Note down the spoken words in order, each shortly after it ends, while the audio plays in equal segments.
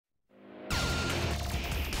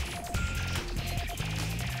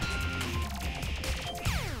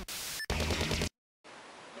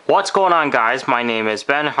What's going on, guys? My name is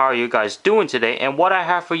Ben. How are you guys doing today? And what I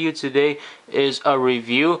have for you today is a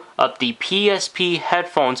review of the PSP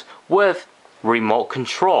headphones with remote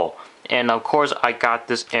control. And of course I got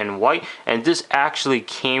this in white, and this actually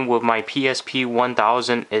came with my PSP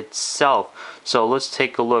 1000 itself. So let's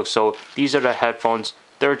take a look. So these are the headphones.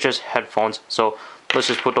 They're just headphones. So let's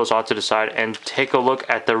just put those off to the side and take a look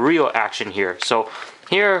at the real action here. So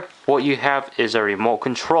here what you have is a remote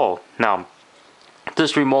control. Now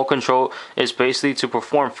this remote control is basically to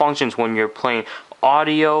perform functions when you're playing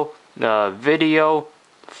audio, video,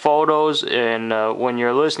 photos, and when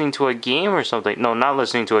you're listening to a game or something. No, not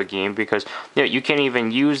listening to a game, because you can't even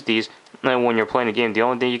use these when you're playing a game. The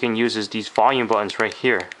only thing you can use is these volume buttons right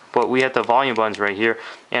here. But we have the volume buttons right here,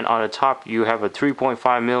 and on the top you have a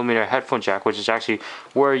 3.5mm headphone jack, which is actually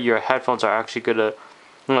where your headphones are actually gonna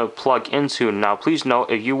plug into. Now please note,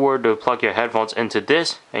 if you were to plug your headphones into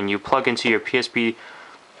this and you plug into your PSP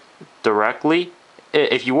directly,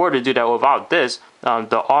 if you were to do that without this,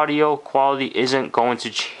 the audio quality isn't going to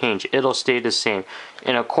change. It'll stay the same.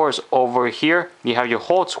 And of course over here you have your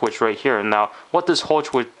hold switch right here. Now what this hold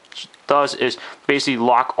switch does is basically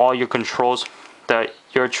lock all your controls that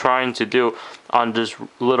you're trying to do on this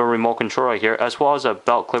little remote control right here, as well as a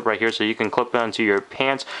belt clip right here, so you can clip it onto your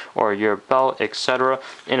pants or your belt, etc.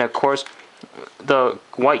 And of course the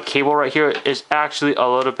white cable right here is actually a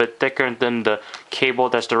little bit thicker than the cable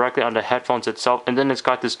that's directly on the headphones itself. And then it's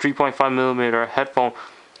got this 3.5mm headphone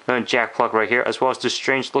jack plug right here, as well as this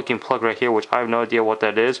strange looking plug right here, which I have no idea what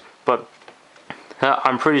that is, but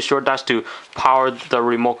I'm pretty sure that's to power the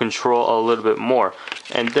remote control a little bit more.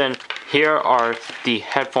 And then here are the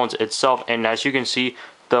headphones itself, and as you can see,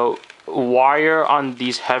 the wire on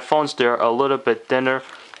these headphones, they're a little bit thinner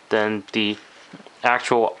than the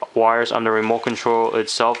actual wires on the remote control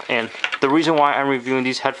itself. And the reason why I'm reviewing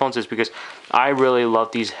these headphones is because I really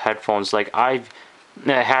love these headphones. Like, I've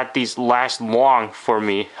had these last long for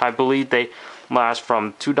me. I believe they last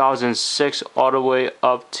from 2006 all the way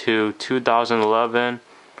up to 2011,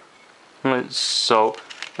 so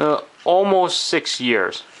almost 6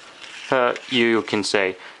 years, you can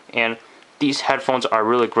say. And these headphones are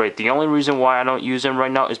really great. The only reason why I don't use them right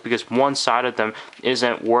now is because one side of them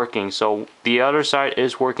isn't working. So the other side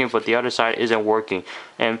is working, but the other side isn't working.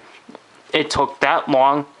 And it took that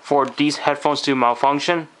long for these headphones to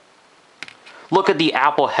malfunction. Look at the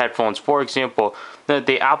Apple headphones, for example.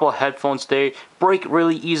 The Apple headphones, they break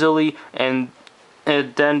really easily, and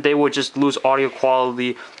then they would just lose audio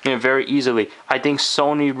quality very easily. I think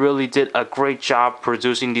Sony really did a great job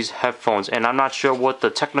producing these headphones, and I'm not sure what the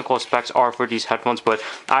technical specs are for these headphones, but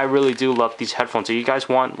I really do love these headphones. If you guys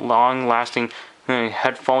want long-lasting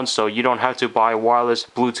headphones, so you don't have to buy wireless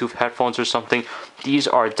Bluetooth headphones or something, these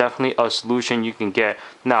are definitely a solution you can get.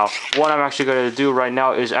 Now what I'm actually going to do right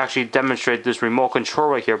now is actually demonstrate this remote control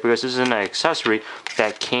right here, because this is an accessory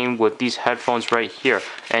that came with these headphones right here,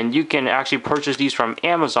 and you can actually purchase these from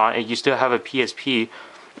Amazon if you still have a PSP,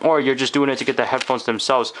 or you're just doing it to get the headphones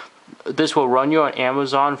themselves. This will run you on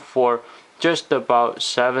Amazon for just about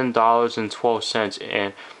 $7.12,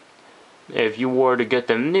 and if you were to get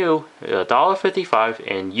them new, $1.55,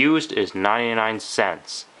 and used is 99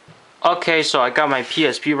 cents. Okay, so I got my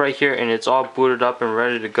PSP right here, and it's all booted up and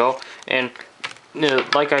ready to go. And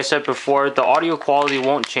like I said before, the audio quality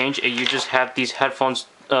won't change if you just have these headphones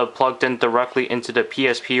plugged in directly into the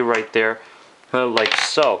PSP right there, like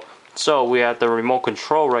so. So we have the remote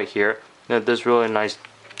control right here. This really nice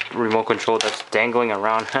remote control that's dangling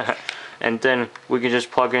around. And then we can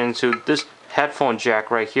just plug it into this headphone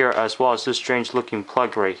jack right here, as well as this strange looking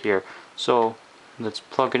plug right here. So let's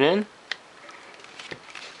plug it in.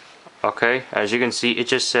 Okay, as you can see, it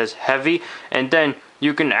just says heavy, and then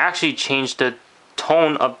you can actually change the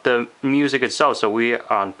tone of the music itself. So we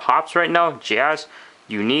are on pops right now, jazz,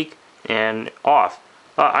 unique, and off.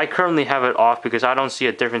 I currently have it off because I don't see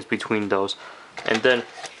a difference between those. And then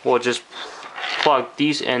we'll just plug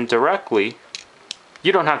these in directly.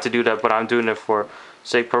 You don't have to do that, but I'm doing it for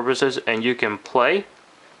sake purposes. And you can play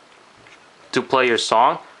to play your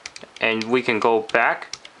song, and we can go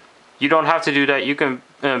back. You don't have to do that. You can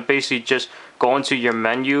basically just go into your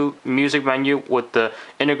menu, music menu, with the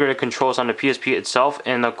integrated controls on the PSP itself,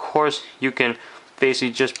 and of course you can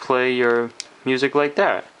basically just play your music like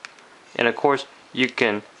that. And of course you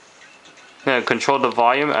can control the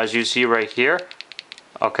volume, as you see right here.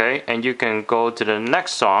 Okay, and you can go to the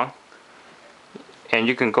next song, and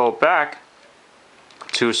you can go back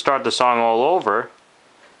to start the song all over,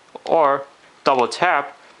 or double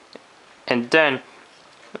tap, and then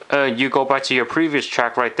you go back to your previous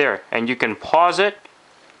track right there, and you can pause it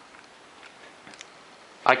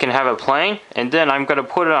I can have it playing, and then I'm gonna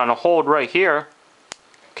put it on a hold right here.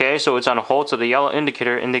 Okay, so it's on hold, so the yellow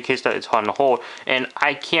indicator indicates that it's on hold, and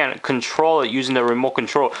I can't control it using the remote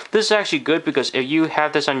control. This is actually good because if you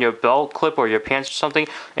have this on your belt clip or your pants or something,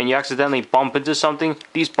 and you accidentally bump into something,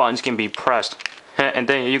 these buttons can be pressed. And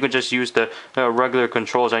then you can just use the regular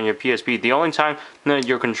controls on your PSP. The only time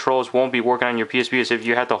your controls won't be working on your PSP is if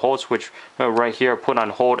you have the hold switch right here put on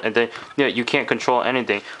hold, and then you can't control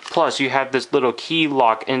anything. Plus, you have this little key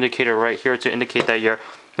lock indicator right here to indicate that your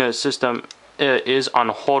system is on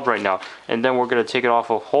hold right now. And then we're going to take it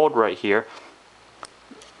off of hold right here.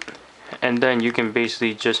 And then you can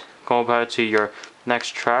basically just go back to your next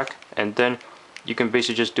track, and then you can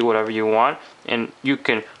basically just do whatever you want, and you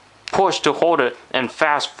can push to hold it and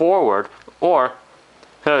fast forward, or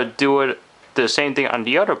do it the same thing on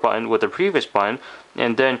the other button with the previous button,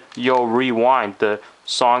 and then you'll rewind the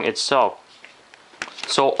song itself.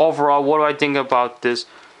 So overall, what do I think about this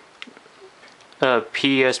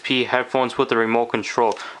PSP headphones with the remote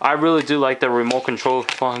control? I really do like the remote control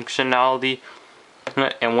functionality,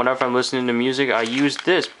 and whenever I'm listening to music I use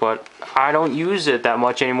this, but I don't use it that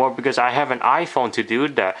much anymore because I have an iPhone to do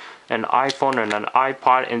that, an iPhone and an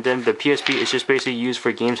iPod, and then the PSP is just basically used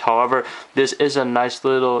for games. However, this is a nice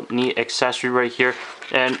little neat accessory right here,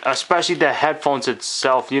 and especially the headphones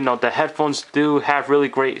itself. You know, the headphones do have really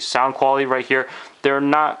great sound quality right here. They're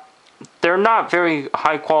not very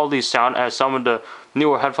high quality sound as some of the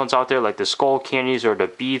newer headphones out there, like the Skull Candies or the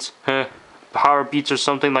Beats, Power Beats or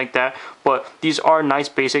something like that. But these are nice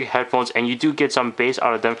basic headphones, and you do get some bass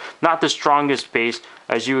out of them. Not the strongest bass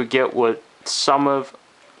as you would get with some of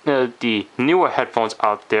the newer headphones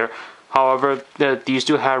out there. However, these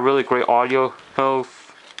do have really great audio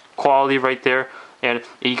quality right there. And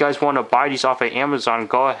if you guys want to buy these off of Amazon,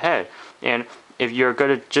 go ahead. And if you're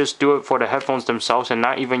gonna just do it for the headphones themselves and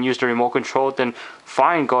not even use the remote control, then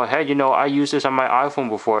fine, go ahead. You know, I used this on my iPhone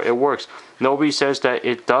before. It works. Nobody says that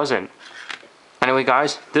it doesn't. Anyway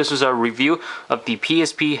guys, this was a review of the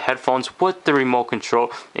PSP headphones with the remote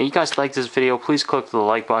control. And you guys like this video, please click the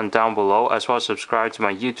like button down below, as well as subscribe to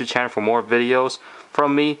my YouTube channel for more videos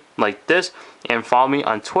from me like this. And follow me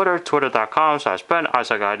on Twitter, twitter.com/Ben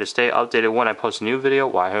to stay updated when I post a new video.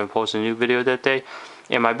 Why I haven't posted a new video that day.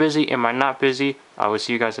 Am I busy? Am I not busy? I will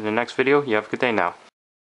see you guys in the next video. You have a good day now.